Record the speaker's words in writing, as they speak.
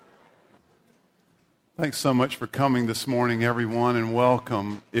Thanks so much for coming this morning, everyone, and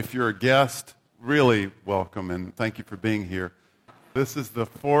welcome. If you're a guest, really welcome, and thank you for being here. This is the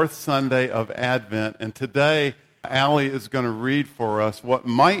fourth Sunday of Advent, and today, Allie is going to read for us what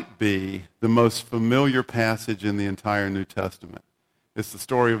might be the most familiar passage in the entire New Testament. It's the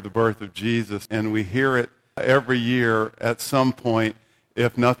story of the birth of Jesus, and we hear it every year at some point.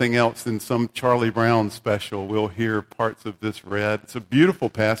 If nothing else, in some Charlie Brown special, we'll hear parts of this read. It's a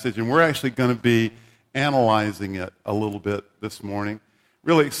beautiful passage, and we're actually going to be analyzing it a little bit this morning.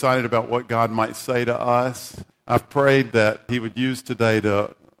 Really excited about what God might say to us. I've prayed that He would use today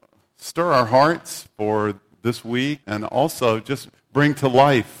to stir our hearts for this week and also just bring to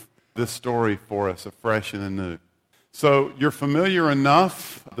life this story for us afresh and anew. So you're familiar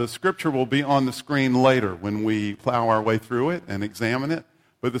enough. The scripture will be on the screen later when we plow our way through it and examine it.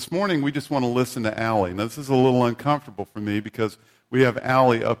 But this morning we just want to listen to Allie. Now this is a little uncomfortable for me because we have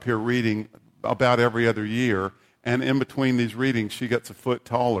Allie up here reading about every other year, and in between these readings she gets a foot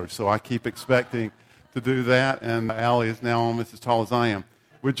taller. So I keep expecting to do that, and Allie is now almost as tall as I am.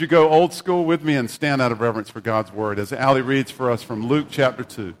 Would you go old school with me and stand out of reverence for God's word as Allie reads for us from Luke chapter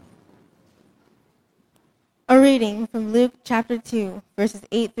 2. A reading from Luke chapter 2, verses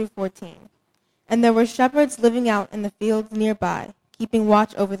 8 through 14. And there were shepherds living out in the fields nearby, keeping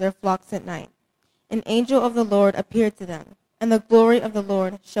watch over their flocks at night. An angel of the Lord appeared to them, and the glory of the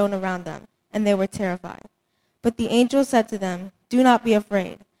Lord shone around them, and they were terrified. But the angel said to them, "Do not be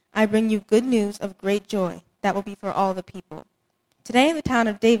afraid. I bring you good news of great joy that will be for all the people. Today in the town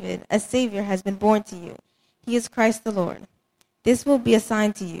of David, a Savior has been born to you. He is Christ the Lord. This will be a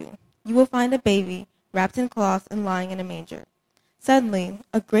sign to you. You will find a baby wrapped in cloths and lying in a manger." Suddenly,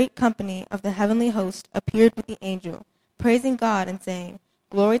 a great company of the heavenly host appeared with the angel, praising God and saying,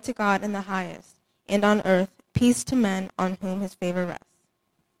 "Glory to God in the highest, and on earth peace to men on whom his favor rests."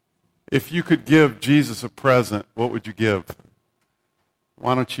 If you could give Jesus a present, what would you give?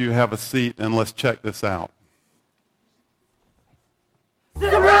 Why don't you have a seat and let's check this out.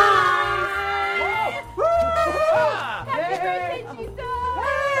 What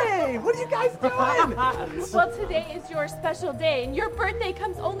are you guys doing? Well, today is your special day, and your birthday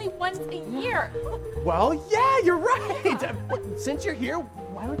comes only once a year. Well, yeah, you're right. Since you're here,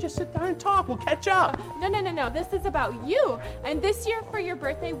 why don't you sit down and talk? We'll catch up. No. This is about you. And this year, for your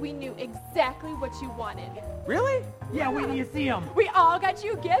birthday, we knew exactly what you wanted. Really? Yeah, wait till you see them. We all got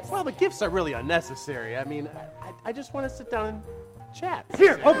you gifts. Well, the gifts are really unnecessary. I mean, I just want to sit down and chat.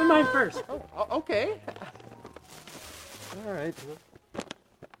 Here, open mine first. Oh, okay. All right.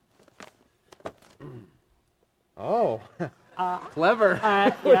 Oh, clever.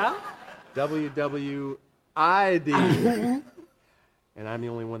 Yeah? WWID. And I'm the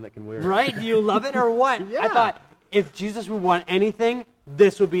only one that can wear it. Right? Do you love it or what? Yeah. I thought if Jesus would want anything,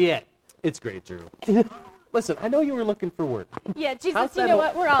 this would be it. It's great, Drew. Listen, I know you were looking for work. Yeah, Jesus, How's you that know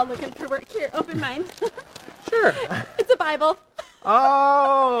what? We're all looking for work. Here, open mine. Sure. It's a Bible.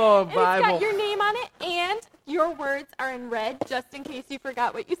 Oh, And Bible. it's got your name on it, and your words are in red, just in case you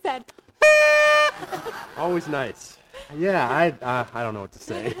forgot what you said. Always nice. Yeah, I don't know what to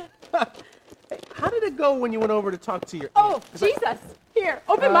say. Hey, how did it go when you went over to talk to your Oh, aunt? 'Cause Jesus. Here,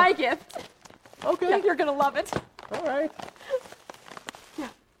 open my gift. Okay. Yeah, you're going to love it. All right.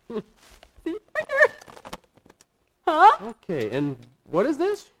 See? Right here. Huh? Okay, and what is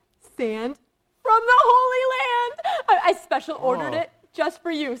this? Sand from the Holy Land. I special ordered Oh. it just for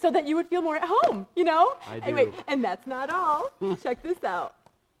you so that you would feel more at home, you know? I And wait, do. and that's not all. Check this out.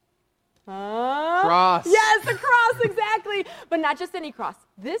 Huh? Cross. Yes, a cross, exactly. But not just any cross.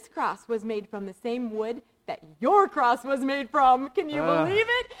 This cross was made from the same wood that your cross was made from. Can you believe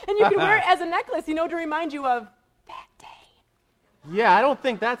it? And you can wear it as a necklace, you know, to remind you of that day. Yeah, I don't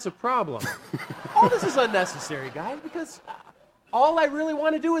think that's a problem. All this is unnecessary, guys, because all I really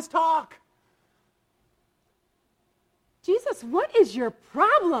want to do is talk. Jesus, what is your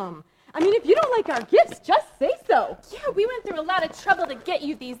problem? I mean, if you don't like our gifts, just say so. Yeah, we went through a lot of trouble to get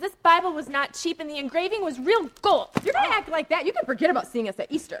you these. This Bible was not cheap, and the engraving was real gold. If you're going to act like that, you can forget about seeing us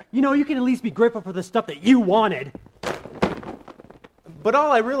at Easter. You know, you can at least be grateful for the stuff that you wanted. But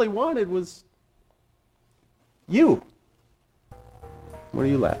all I really wanted was you. What are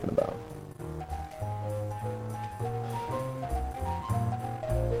you laughing about?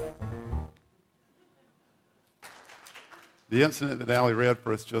 The incident that Allie read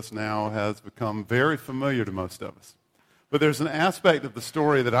for us just now has become very familiar to most of us. But there's an aspect of the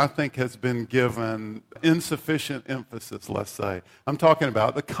story that I think has been given insufficient emphasis, let's say. I'm talking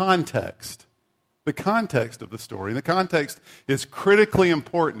about the context. The context of the story. And the context is critically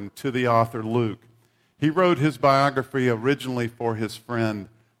important to the author Luke. He wrote his biography originally for his friend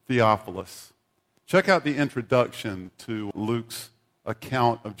Theophilus. Check out the introduction to Luke's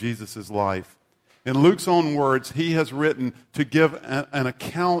account of Jesus' life. In Luke's own words, he has written to give an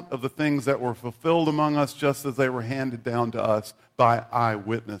account of the things that were fulfilled among us just as they were handed down to us by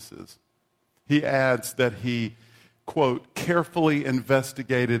eyewitnesses. He adds that he, quote, carefully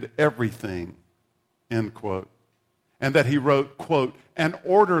investigated everything, end quote, and that he wrote, quote, an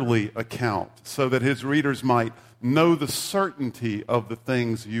orderly account so that his readers might know the certainty of the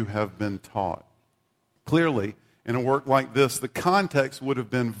things you have been taught. Clearly, in a work like this, the context would have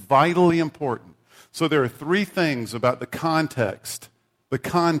been vitally important. So there are three things about the context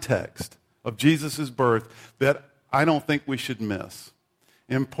of Jesus' birth that I don't think we should miss.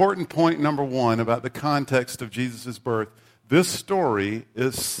 Important point number one about the context of Jesus' birth, this story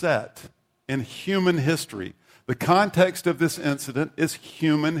is set in human history. The context of this incident is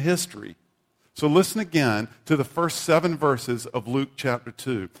human history. So listen again to the first 7 verses of Luke chapter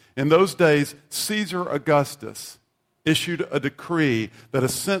 2. In those days, Caesar Augustus issued a decree that a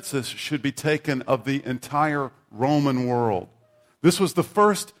census should be taken of the entire Roman world. This was the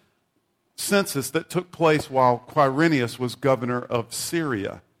first census that took place while Quirinius was governor of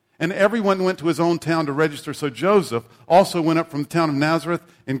Syria. And everyone went to his own town to register. So Joseph also went up from the town of Nazareth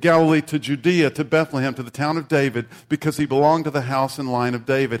in Galilee to Judea, to Bethlehem, to the town of David, because he belonged to the house and line of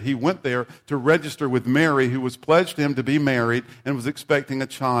David. He went there to register with Mary, who was pledged to him to be married and was expecting a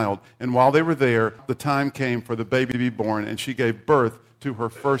child. And while they were there, the time came for the baby to be born, and she gave birth to her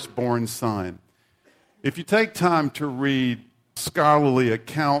firstborn son. If you take time to read scholarly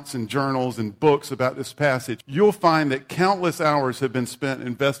accounts and journals and books about this passage, you'll find that countless hours have been spent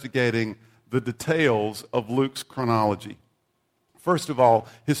investigating the details of Luke's chronology. First of all,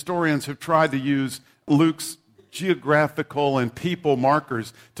 historians have tried to use Luke's geographical and people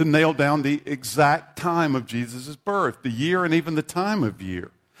markers to nail down the exact time of Jesus' birth, the year and even the time of year.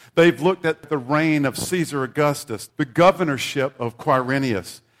 They've looked at the reign of Caesar Augustus, the governorship of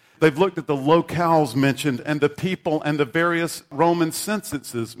Quirinius. They've looked at the locales mentioned and the people and the various Roman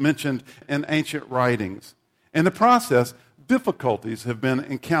censuses mentioned in ancient writings. In the process, difficulties have been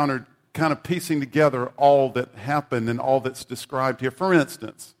encountered kind of piecing together all that happened and all that's described here. For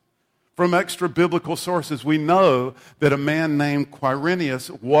instance, from extra-biblical sources, we know that a man named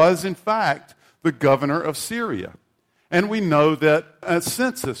Quirinius was, in fact, the governor of Syria. And we know that a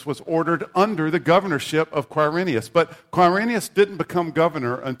census was ordered under the governorship of Quirinius. But Quirinius didn't become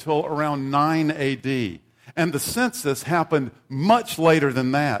governor until around 9 A.D. And the census happened much later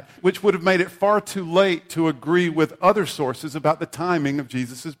than that, which would have made it far too late to agree with other sources about the timing of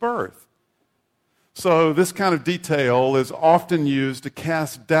Jesus' birth. So this kind of detail is often used to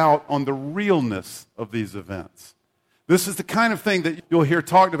cast doubt on the realness of these events. This is the kind of thing that you'll hear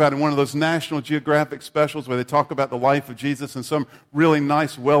talked about in one of those National Geographic specials where they talk about the life of Jesus, and some really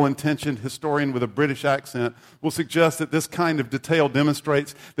nice, well-intentioned historian with a British accent will suggest that this kind of detail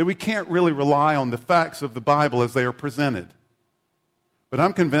demonstrates that we can't really rely on the facts of the Bible as they are presented. But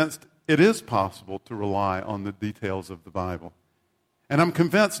I'm convinced it is possible to rely on the details of the Bible. And I'm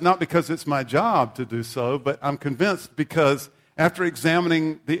convinced not because it's my job to do so, but I'm convinced because after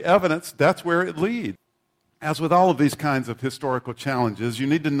examining the evidence, that's where it leads. As with all of these kinds of historical challenges, you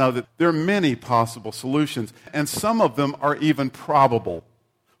need to know that there are many possible solutions, and some of them are even probable.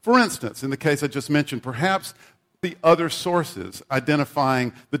 For instance, in the case I just mentioned, perhaps the other sources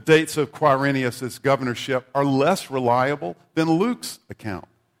identifying the dates of Quirinius' governorship are less reliable than Luke's account.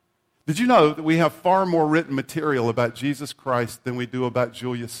 Did you know that we have far more written material about Jesus Christ than we do about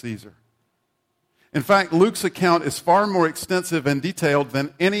Julius Caesar? In fact, Luke's account is far more extensive and detailed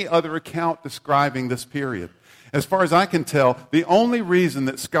than any other account describing this period. As far as I can tell, the only reason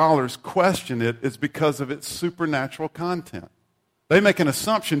that scholars question it is because of its supernatural content. They make an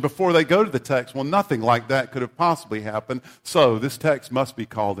assumption before they go to the text, well, nothing like that could have possibly happened, so this text must be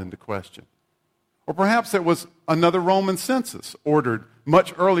called into question. Or perhaps there was another Roman census ordered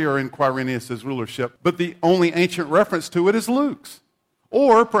much earlier in Quirinius' rulership, but the only ancient reference to it is Luke's.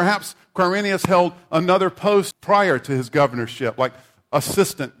 Or perhaps Quirinius held another post prior to his governorship, like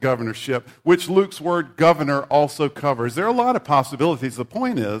assistant governorship, which Luke's word governor also covers. There are a lot of possibilities. The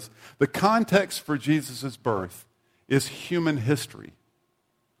point is, the context for Jesus' birth is human history.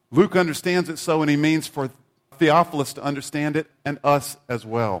 Luke understands it so, and he means for Theophilus to understand it, and us as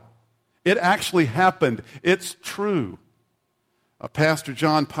well. It actually happened. It's true. Pastor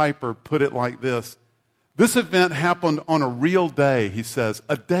John Piper put it like this: this event happened on a real day, he says,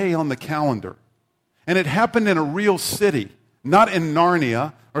 a day on the calendar. And it happened in a real city, not in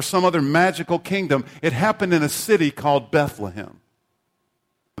Narnia or some other magical kingdom. It happened in a city called Bethlehem.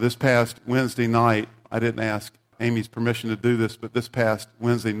 This past Wednesday night, I didn't ask Amy's permission to do this, but this past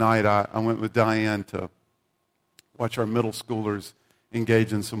Wednesday night, I went with Diane to watch our middle schoolers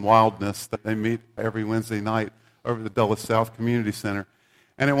engage in some wildness that they meet every Wednesday night over the Dulles South Community Center.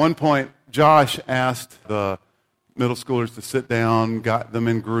 And at one point, Josh asked the middle schoolers to sit down, got them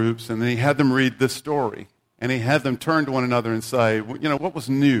in groups, and then he had them read this story. And he had them turn to one another and say, what was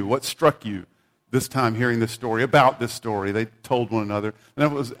new? What struck you this time hearing this story, about this story? They told one another.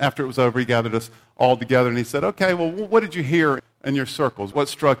 And after it was over, he gathered us all together and he said, okay, well, what did you hear in your circles? What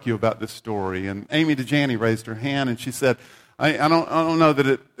struck you about this story? And Amy DeJani raised her hand and she said, I don't know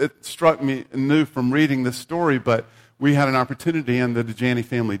that it struck me new from reading this story, but we had an opportunity, and the DeJani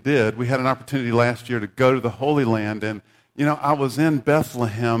family did. We had an opportunity last year to go to the Holy Land, and I was in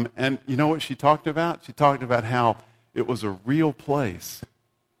Bethlehem, and you know what she talked about? She talked about how it was a real place.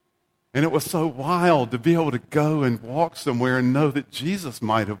 And it was so wild to be able to go and walk somewhere and know that Jesus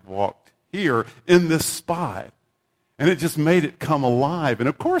might have walked here in this spot. And it just made it come alive. And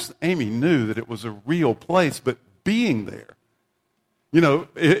of course, Amy knew that it was a real place, but being there.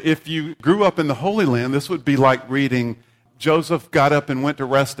 If you grew up in the Holy Land, this would be like reading Joseph got up and went to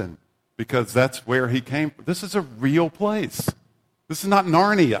Reston, because that's where he came from. This is a real place. This is not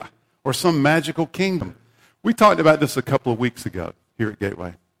Narnia or some magical kingdom. We talked about this a couple of weeks ago here at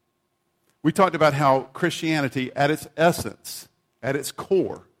Gateway. We talked about how Christianity, at its essence, at its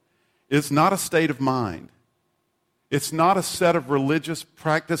core, is not a state of mind. It's not a set of religious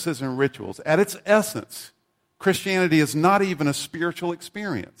practices and rituals. At its essence, Christianity is not even a spiritual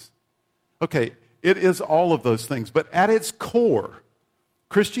experience. Okay, it is all of those things, but at its core,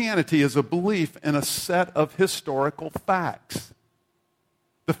 Christianity is a belief in a set of historical facts.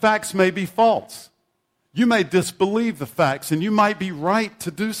 The facts may be false. You may disbelieve the facts, and you might be right to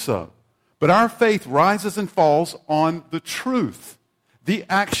do so. But our faith rises and falls on the truth, the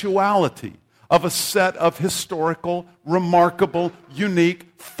actuality of a set of historical, remarkable, unique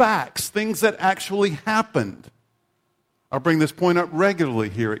facts, things that actually happened. I'll bring this point up regularly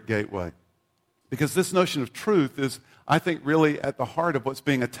here at Gateway, because this notion of truth is, I think, really at the heart of what's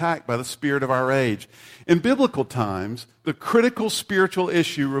being attacked by the spirit of our age. In biblical times, the critical spiritual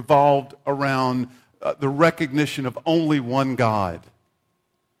issue revolved around the recognition of only one God.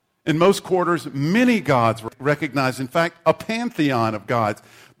 In most quarters, many gods were recognized. In fact, a pantheon of gods.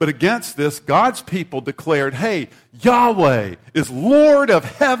 But against this, God's people declared, hey, Yahweh is Lord of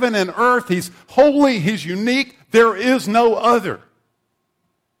heaven and earth. He's holy. He's unique. There is no other.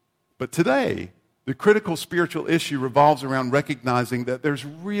 But today, the critical spiritual issue revolves around recognizing that there's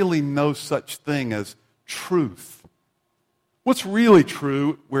really no such thing as truth. What's really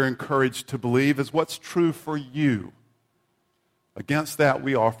true, we're encouraged to believe, is what's true for you. Against that,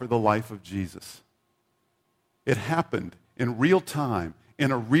 we offer the life of Jesus. It happened in real time, in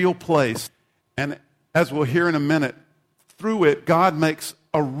a real place, and as we'll hear in a minute, through it, God makes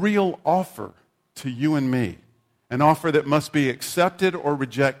a real offer to you and me, an offer that must be accepted or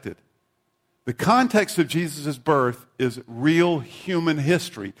rejected. The context of Jesus' birth is real human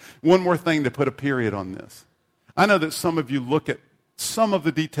history. One more thing to put a period on this. I know that some of you look at some of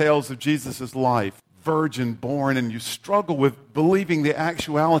the details of Jesus' life, virgin born, and you struggle with believing the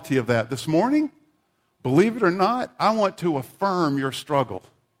actuality of that. This morning, believe it or not, I want to affirm your struggle.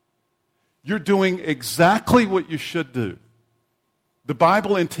 You're doing exactly what you should do. The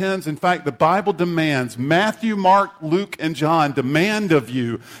Bible intends, in fact, the Bible demands, Matthew, Mark, Luke, and John demand of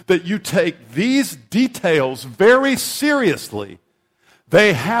you that you take these details very seriously.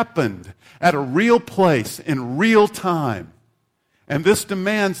 They happened at a real place in real time. And this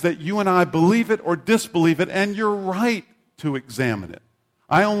demands that you and I believe it or disbelieve it, and you're right to examine it.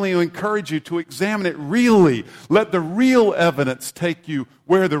 I only encourage you to examine it really. Let the real evidence take you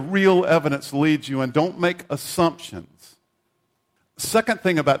where the real evidence leads you, and don't make assumptions. Second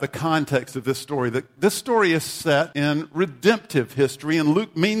thing about the context of this story, that this story is set in redemptive history, and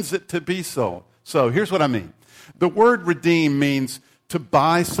Luke means it to be so. So here's what I mean. The word redeem means to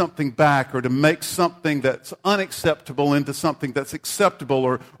buy something back, or to make something that's unacceptable into something that's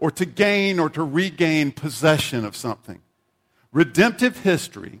acceptable, or to gain or to regain possession of something. Redemptive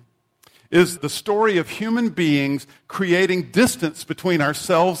history is the story of human beings creating distance between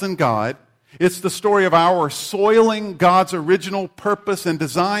ourselves and God. It's the story of our soiling God's original purpose and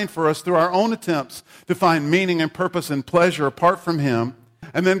design for us through our own attempts to find meaning and purpose and pleasure apart from Him.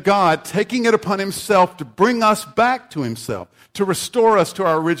 And then God taking it upon Himself to bring us back to Himself, to restore us to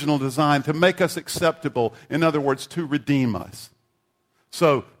our original design, to make us acceptable, in other words, to redeem us.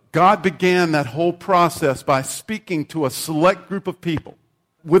 So God began that whole process by speaking to a select group of people.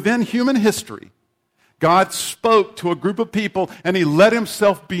 Within human history, God spoke to a group of people and He let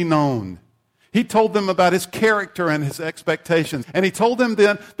Himself be known. He told them about his character and his expectations. And he told them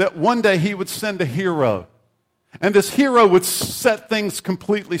then that one day he would send a hero. And this hero would set things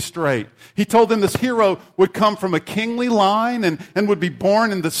completely straight. He told them this hero would come from a kingly line and would be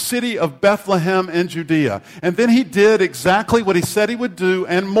born in the city of Bethlehem in Judea. And then he did exactly what he said he would do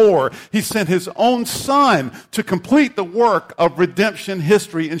and more. He sent his own son to complete the work of redemption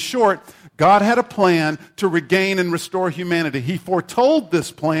history. In short, God had a plan to regain and restore humanity. He foretold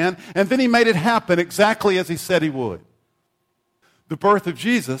this plan, and then he made it happen exactly as he said he would. The birth of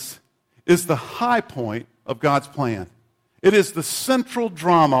Jesus is the high point of God's plan. It is the central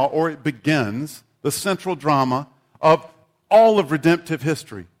drama, or it begins the central drama of all of redemptive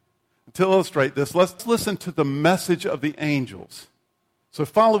history. To illustrate this, let's listen to the message of the angels. So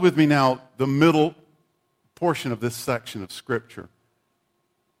follow with me now the middle portion of this section of Scripture.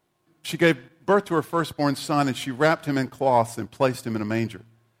 She gave birth to her firstborn son, and she wrapped him in cloths and placed him in a manger,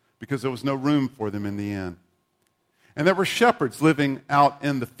 because there was no room for them in the inn. And there were shepherds living out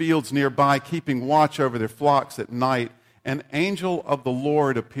in the fields nearby, keeping watch over their flocks at night. An angel of the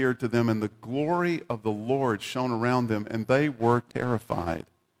Lord appeared to them, and the glory of the Lord shone around them, and they were terrified.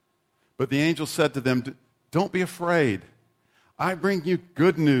 But the angel said to them, "Don't be afraid. I bring you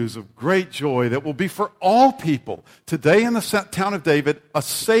good news of great joy that will be for all people. Today in the town of David, a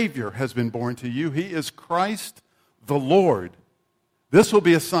Savior has been born to you. He is Christ the Lord. This will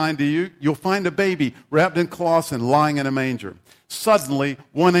be a sign to you. You'll find a baby wrapped in cloths and lying in a manger." Suddenly,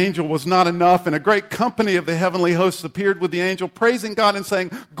 one angel was not enough, and a great company of the heavenly hosts appeared with the angel, praising God and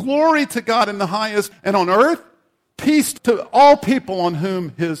saying, "Glory to God in the highest, and on earth, peace to all people on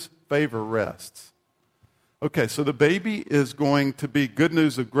whom his favor rests." Okay, so the baby is going to be good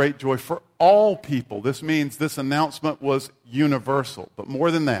news of great joy for all people. This means this announcement was universal. But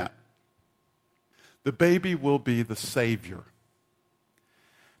more than that, the baby will be the Savior.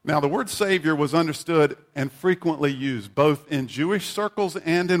 Now, the word Savior was understood and frequently used both in Jewish circles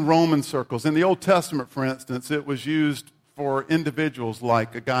and in Roman circles. In the Old Testament, for instance, it was used for individuals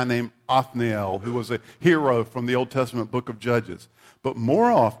like a guy named Othniel, who was a hero from the Old Testament book of Judges. But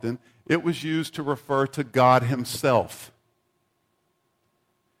more often, it was used to refer to God himself.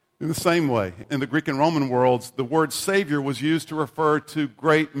 In the same way, in the Greek and Roman worlds, the word Savior was used to refer to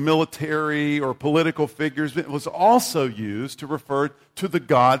great military or political figures. It was also used to refer to the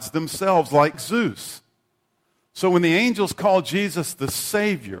gods themselves, like Zeus. So when the angels called Jesus the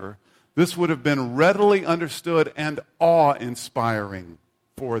Savior, this would have been readily understood and awe-inspiring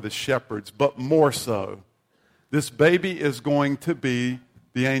for the shepherds, but more so. This baby is going to be,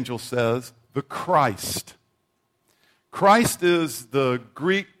 the angel says, the Christ. Christ is the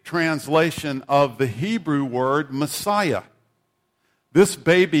Greek translation of the Hebrew word Messiah. This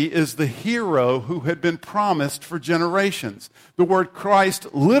baby is the hero who had been promised for generations. The word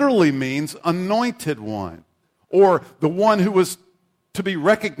Christ literally means anointed one, or the one who was to be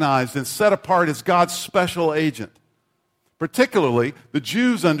recognized and set apart as God's special agent. Particularly, the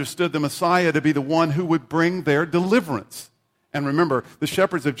Jews understood the Messiah to be the one who would bring their deliverance. And remember, the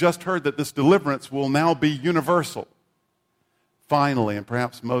shepherds have just heard that this deliverance will now be universal. Finally, and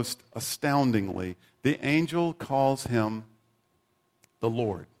perhaps most astoundingly, the angel calls him the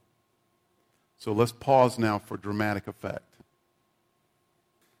Lord. So let's pause now for dramatic effect.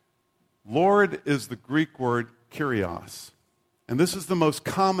 Lord is the Greek word Kyrios, and this is the most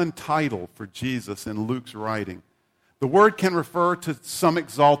common title for Jesus in Luke's writing. The word can refer to some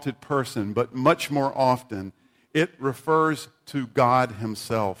exalted person, but much more often it refers to God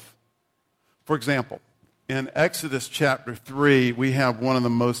himself. For example, in Exodus chapter 3, we have one of the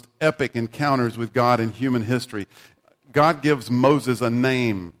most epic encounters with God in human history. God gives Moses a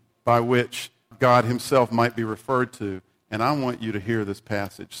name by which God himself might be referred to, and I want you to hear this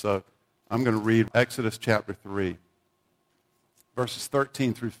passage. So I'm going to read Exodus chapter 3, verses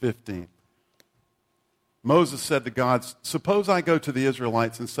 13 through 15. Moses said to God, "Suppose I go to the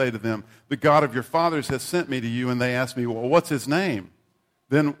Israelites and say to them, 'The God of your fathers has sent me to you,' and they ask me, 'Well, what's his name?'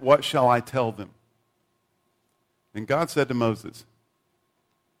 Then what shall I tell them?" And God said to Moses,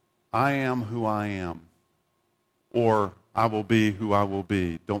 "I am who I am," or "I will be who I will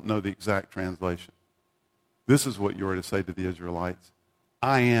be." Don't know the exact translation. This is what you are to say to the Israelites: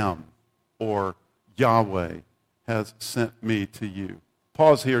 "I am," or "Yahweh has sent me to you."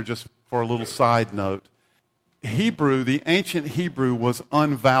 Pause here just for a little side note. Hebrew, the ancient Hebrew, was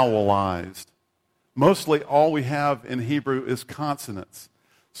unvowelized. Mostly all we have in Hebrew is consonants.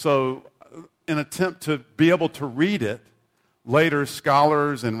 So in an attempt to be able to read it, later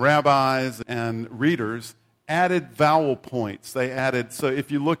scholars and rabbis and readers added vowel points. They added, so if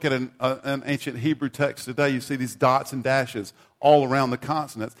you look at an ancient Hebrew text today, you see these dots and dashes all around the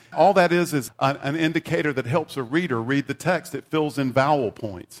consonants. All that is an indicator that helps a reader read the text. It fills in vowel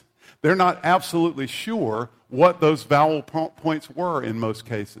points. They're not absolutely sure what those vowel points were in most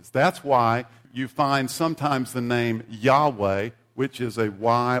cases. That's why you find sometimes the name Yahweh, which is a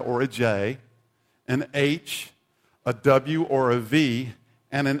Y or a J, an H, a W or a V,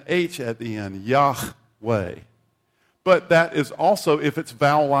 and an H at the end, Yahweh. But that is also, if it's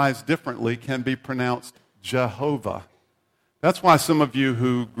vowelized differently, can be pronounced Jehovah. That's why some of you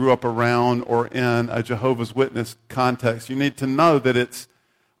who grew up around or in a Jehovah's Witness context, you need to know that it's,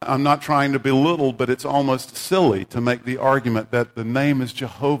 I'm not trying to belittle, but it's almost silly to make the argument that the name is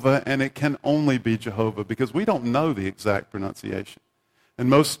Jehovah and it can only be Jehovah, because we don't know the exact pronunciation. And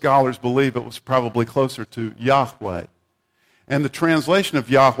most scholars believe it was probably closer to Yahweh. And the translation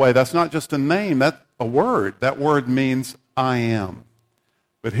of Yahweh, that's not just a name, that's a word. That word means I am.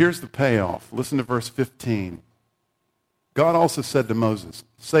 But here's the payoff. Listen to verse 15. God also said to Moses,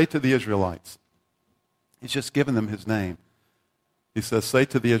 say to the Israelites, he's just given them his name. He says, say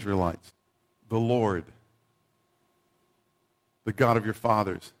to the Israelites, the Lord, the God of your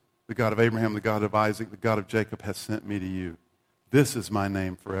fathers, the God of Abraham, the God of Isaac, the God of Jacob has sent me to you. This is my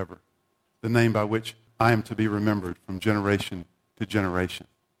name forever, the name by which I am to be remembered from generation to generation,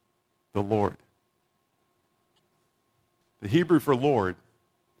 the Lord. The Hebrew for Lord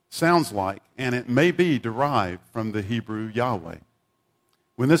sounds like, and it may be derived from the Hebrew Yahweh.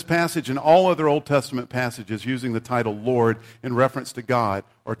 When this passage and all other Old Testament passages using the title Lord in reference to God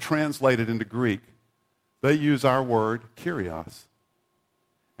are translated into Greek, they use our word Kyrios.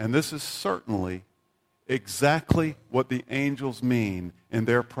 And this is certainly exactly what the angels mean in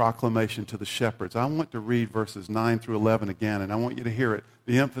their proclamation to the shepherds. I want to read verses 9 through 11 again, and I want you to hear it.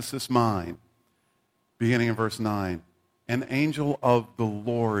 The emphasis mine, beginning in verse 9. An angel of the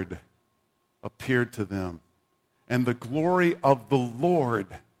Lord appeared to them, and the glory of the Lord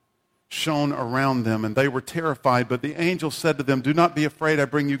shone around them, and they were terrified. But the angel said to them, do not be afraid. I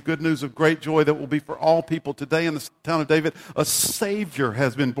bring you good news of great joy that will be for all people. Today in the town of David, a Savior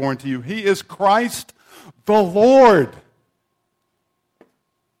has been born to you. He is Christ the Lord.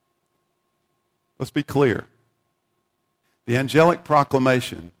 Let's be clear. The angelic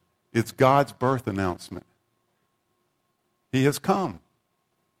proclamation is God's birth announcement. He has come,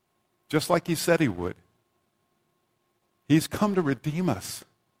 just like he said he would. He's come to redeem us.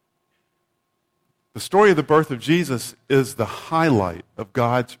 The story of the birth of Jesus is the highlight of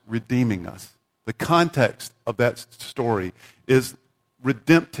God's redeeming us. The context of that story is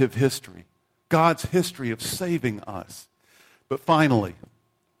redemptive history, God's history of saving us. But finally,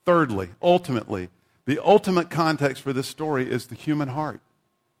 thirdly, ultimately, the ultimate context for this story is the human heart.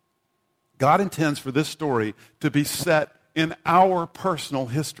 God intends for this story to be set in our personal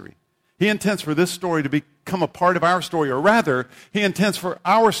history. He intends for this story to become a part of our story, or rather, he intends for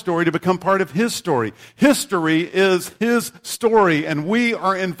our story to become part of his story. History is his story, and we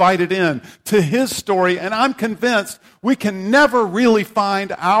are invited in to his story, and I'm convinced we can never really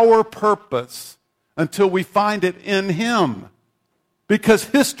find our purpose until we find it in him, because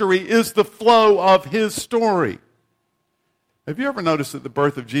history is the flow of his story. Have you ever noticed that the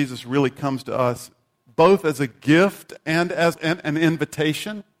birth of Jesus really comes to us both as a gift and as an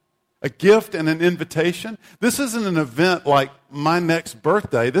invitation? A gift and an invitation. This isn't an event like my next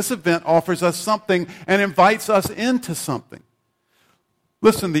birthday. This event offers us something and invites us into something.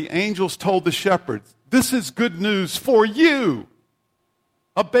 Listen, the angels told the shepherds, this is good news for you.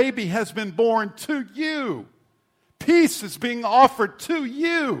 A baby has been born to you. Peace is being offered to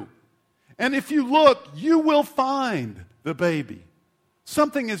you. And if you look, you will find the baby.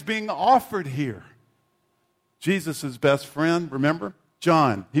 Something is being offered here. Jesus' best friend, remember?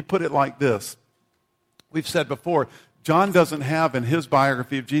 John, he put it like this. We've said before, John doesn't have in his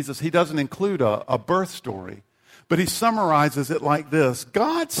biography of Jesus, he doesn't include a birth story, but he summarizes it like this.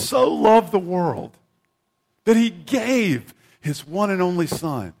 God so loved the world that he gave his one and only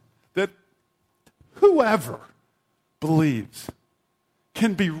Son, that whoever believes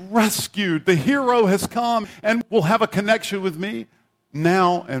can be rescued. The hero has come and will have a connection with me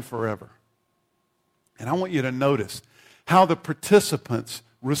now and forever. And I want you to notice how the participants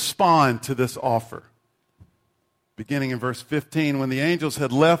respond to this offer. Beginning in verse 15, when the angels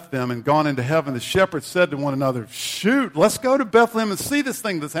had left them and gone into heaven, the shepherds said to one another, shoot, let's go to Bethlehem and see this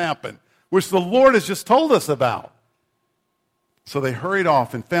thing that's happened, which the Lord has just told us about. So they hurried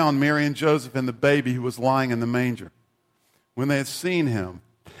off and found Mary and Joseph and the baby who was lying in the manger. When they had seen him,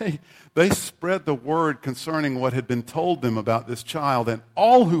 they spread the word concerning what had been told them about this child, and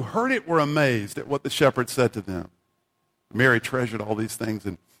all who heard it were amazed at what the shepherds said to them. Mary treasured all these things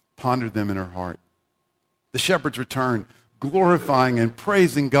and pondered them in her heart. The shepherds returned, glorifying and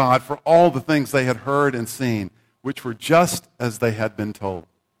praising God for all the things they had heard and seen, which were just as they had been told.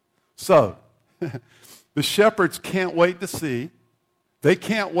 So, the shepherds can't wait to see. They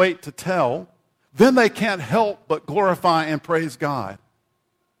can't wait to tell. Then they can't help but glorify and praise God.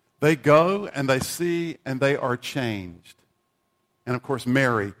 They go and they see and they are changed. And of course,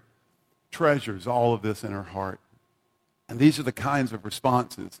 Mary treasures all of this in her heart. And these are the kinds of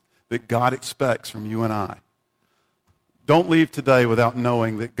responses that God expects from you and I. Don't leave today without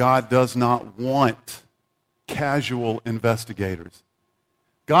knowing that God does not want casual investigators.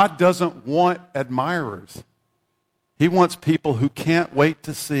 God doesn't want admirers. He wants people who can't wait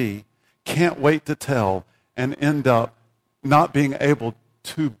to see, can't wait to tell, and end up not being able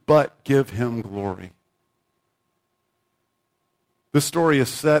to but give him glory. This story is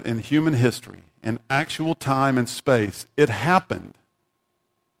set in human history, in actual time and space. It happened.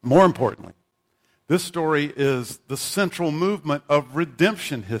 More importantly, this story is the central movement of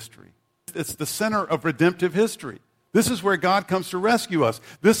redemption history. It's the center of redemptive history. This is where God comes to rescue us.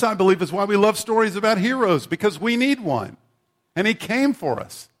 This, I believe, is why we love stories about heroes, because we need one. And he came for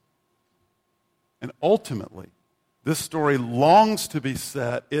us. And ultimately, this story longs to be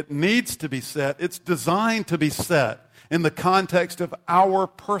set. It needs to be set. It's designed to be set in the context of our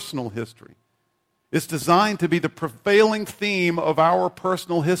personal history. It's designed to be the prevailing theme of our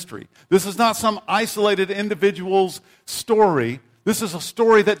personal history. This is not some isolated individual's story. This is a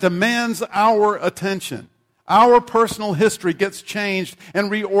story that demands our attention. Our personal history gets changed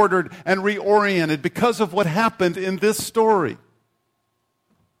and reordered and reoriented because of what happened in this story.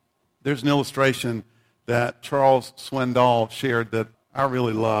 There's an illustration that Charles Swindoll shared that I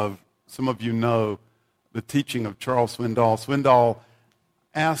really love. Some of you know the teaching of Charles Swindoll. Swindoll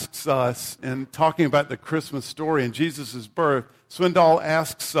asks us, in talking about the Christmas story and Jesus' birth, Swindoll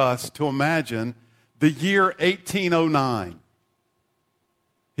asks us to imagine the year 1809.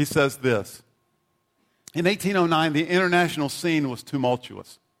 He says this: in 1809, the international scene was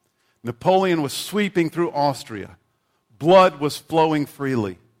tumultuous. Napoleon was sweeping through Austria. Blood was flowing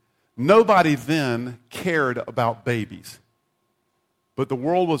freely. Nobody then cared about babies. But the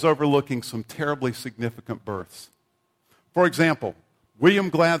world was overlooking some terribly significant births. For example, William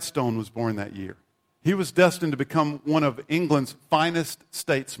Gladstone was born that year. He was destined to become one of England's finest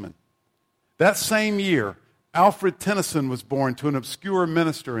statesmen. That same year, Alfred Tennyson was born to an obscure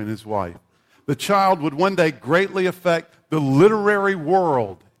minister and his wife. The child would one day greatly affect the literary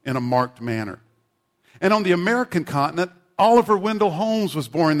world in a marked manner. And on the American continent, Oliver Wendell Holmes was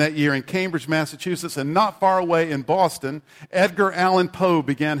born that year in Cambridge, Massachusetts, and not far away in Boston, Edgar Allan Poe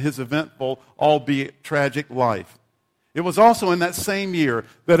began his eventful, albeit tragic, life. It was also in that same year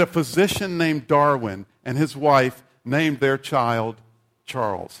that a physician named Darwin and his wife named their child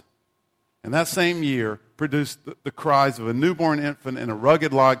Charles. And that same year produced the cries of a newborn infant in a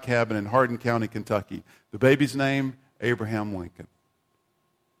rugged log cabin in Hardin County, Kentucky. The baby's name, Abraham Lincoln.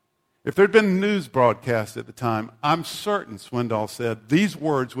 If there had been a news broadcast at the time, I'm certain, Swindoll said, these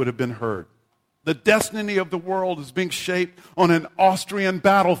words would have been heard. The destiny of the world is being shaped on an Austrian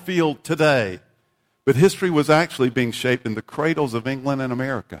battlefield today. But history was actually being shaped in the cradles of England and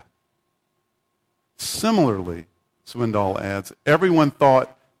America. Similarly, Swindoll adds, everyone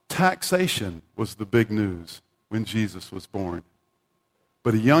thought taxation was the big news when Jesus was born.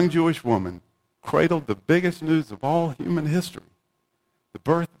 But a young Jewish woman cradled the biggest news of all human history, the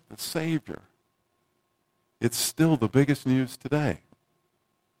birth of the Savior. It's still the biggest news today.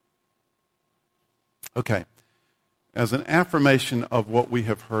 Okay, as an affirmation of what we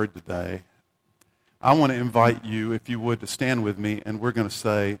have heard today, I want to invite you, if you would, to stand with me, and we're going to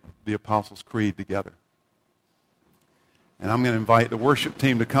say the Apostles' Creed together. And I'm going to invite the worship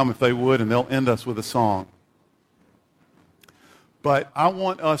team to come if they would, and they'll end us with a song. But I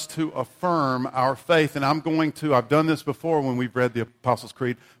want us to affirm our faith, and I've done this before when we've read the Apostles'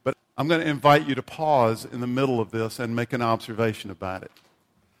 Creed, but I'm going to invite you to pause in the middle of this and make an observation about it.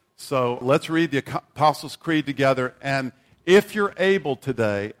 So let's read the Apostles' Creed together, and if you're able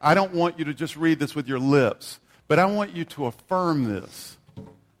today, I don't want you to just read this with your lips, but I want you to affirm this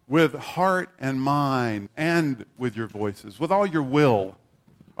with heart and mind and with your voices, with all your will.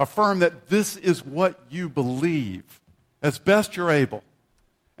 Affirm that this is what you believe as best you're able.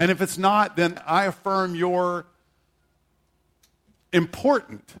 And if it's not, then I affirm your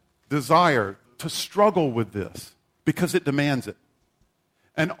important desire to struggle with this because it demands it.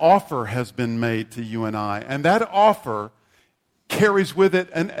 An offer has been made to you and I, and that offer carries with it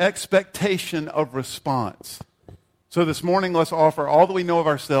an expectation of response. So this morning, let's offer all that we know of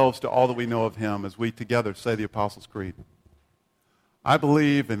ourselves to all that we know of Him as we together say the Apostles' Creed. I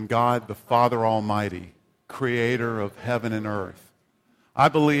believe in God the Father Almighty, creator of heaven and earth. I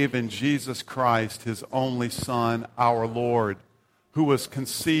believe in Jesus Christ, his only Son, our Lord, who was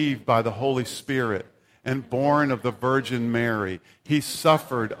conceived by the Holy Spirit and born of the Virgin Mary. He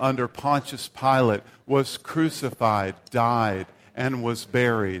suffered under Pontius Pilate, was crucified, died, and was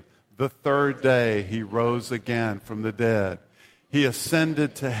buried. The third day he rose again from the dead. He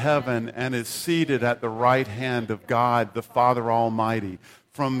ascended to heaven and is seated at the right hand of God, the Father Almighty.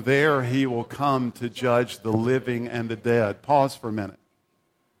 From there he will come to judge the living and the dead. Pause for a minute.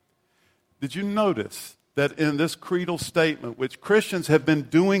 Did you notice that in this creedal statement, which Christians have been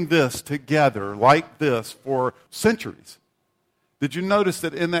doing this together like this for centuries, did you notice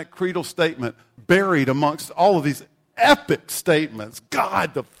that in that creedal statement, buried amongst all of these epic statements,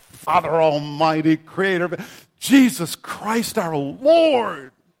 God the Father Almighty, Creator, Jesus Christ our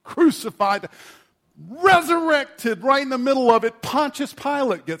Lord, crucified, resurrected, right in the middle of it, Pontius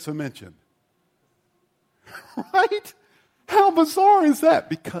Pilate gets a mention. Right? How bizarre is that?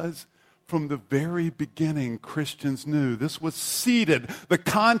 Because from the very beginning, Christians knew this was seated. The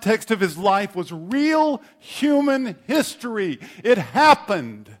context of his life was real human history. It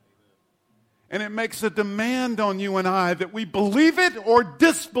happened. And it makes a demand on you and I that we believe it or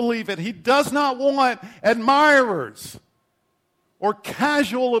disbelieve it. He does not want admirers or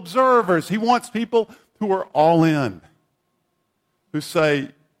casual observers. He wants people who are all in, who say,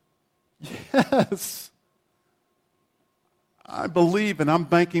 yes, I believe, and I'm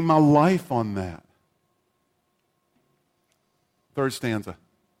banking my life on that. Third stanza.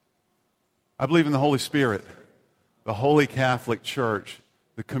 I believe in the Holy Spirit, the Holy Catholic Church,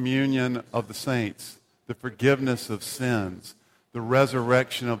 the communion of the saints, the forgiveness of sins, the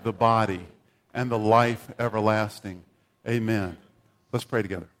resurrection of the body, and the life everlasting. Amen. Let's pray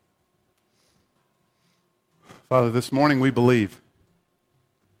together. Father, this morning we believe.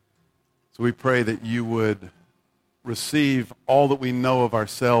 So we pray that you would receive all that we know of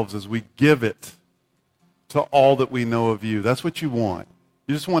ourselves as we give it to all that we know of you. That's what you want.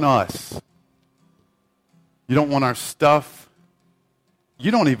 You just want us. You don't want our stuff.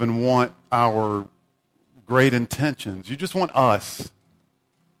 You don't even want our great intentions. You just want us.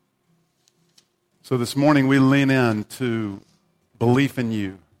 So this morning we lean in to belief in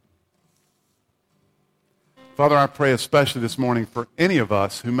you. Father, I pray especially this morning for any of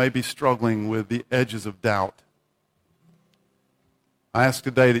us who may be struggling with the edges of doubt. I ask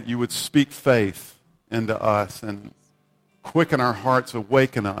today that you would speak faith into us and quicken our hearts,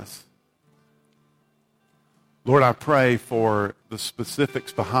 awaken us. Lord, I pray for the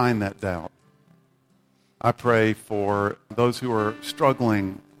specifics behind that doubt. I pray for those who are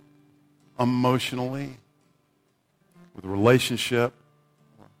struggling emotionally with a relationship,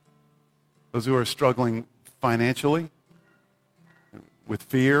 those who are struggling financially, with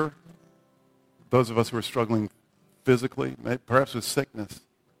fear, those of us who are struggling physically, perhaps with sickness.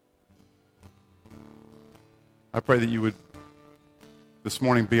 I pray that you would this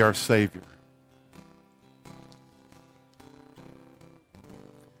morning be our Savior.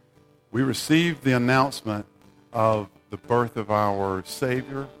 We received the announcement of the birth of our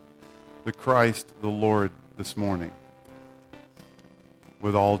Savior, the Christ, the Lord, this morning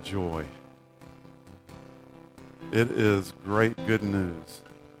with all joy. It is great good news.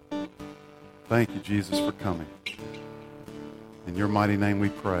 Thank you, Jesus, for coming. In your mighty name we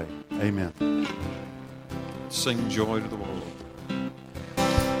pray. Amen. Sing joy to the world.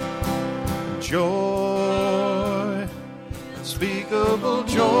 Joy, unspeakable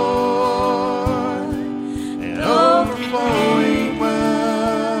joy, and overflowing